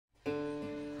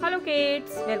Hello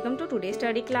kids, welcome to today's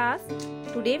study class.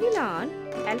 Today we learn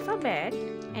alphabet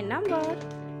and number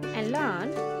and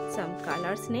learn some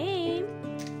colors name.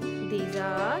 These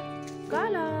are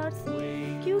colors,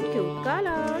 cute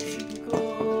colors.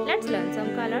 Let's learn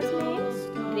some colors names.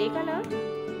 Grey color,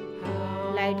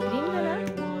 light green color,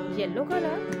 yellow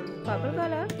color, purple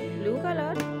color, blue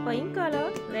color, pink color,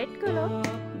 red color,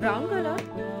 brown color,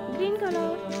 green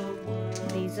color.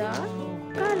 These are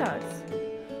colors.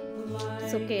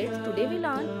 So kids, today we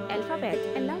learn alphabet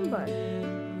and number.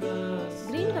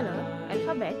 Green color,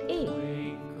 alphabet A.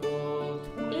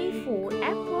 A for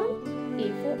apple, A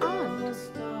for ant.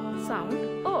 Sound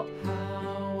O.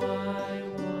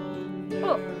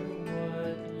 O.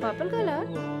 Purple color,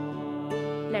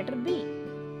 letter B.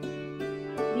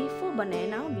 B for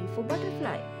banana, B for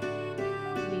butterfly.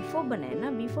 B for banana,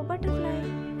 B for butterfly.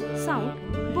 Sound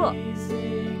B.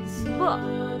 B.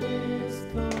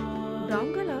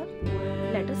 Brown color,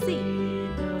 letter C.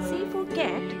 C for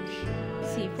cat,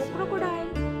 C for crocodile.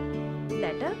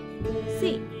 Letter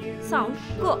C. Sound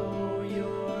K.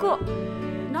 K.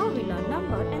 Now we learn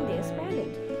number and their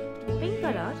spelling. Pink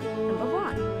color, number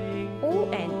 1.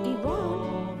 O-N-E 1.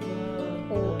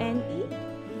 O-N-E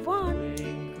 1.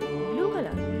 Blue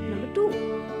color, number 2.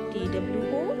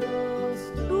 T-W-O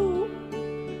 2.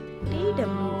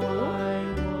 T-W-O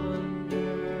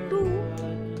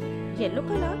 2. Yellow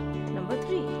color, number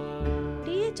 3.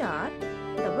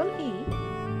 T-H-R-E-E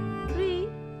 3.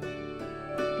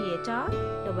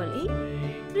 T-H-R-E-E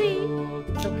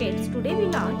 3. So kids, today we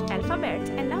learned alphabets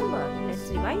and number. Let's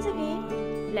revise again.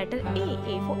 Letter A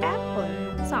for apple,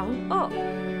 sound A.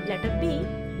 Letter B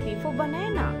for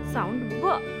banana, sound B.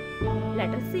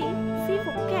 Letter C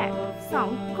for cat,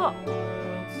 sound K.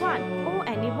 1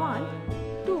 O-N-E 1.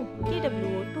 2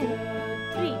 T-W-O 2.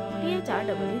 3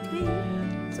 T-H-R-E-E 3.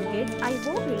 So kids, I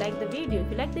hope you like the video. If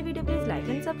you like the video, please like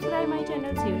and subscribe my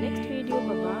channel. See you next video.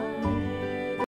 Bye bye.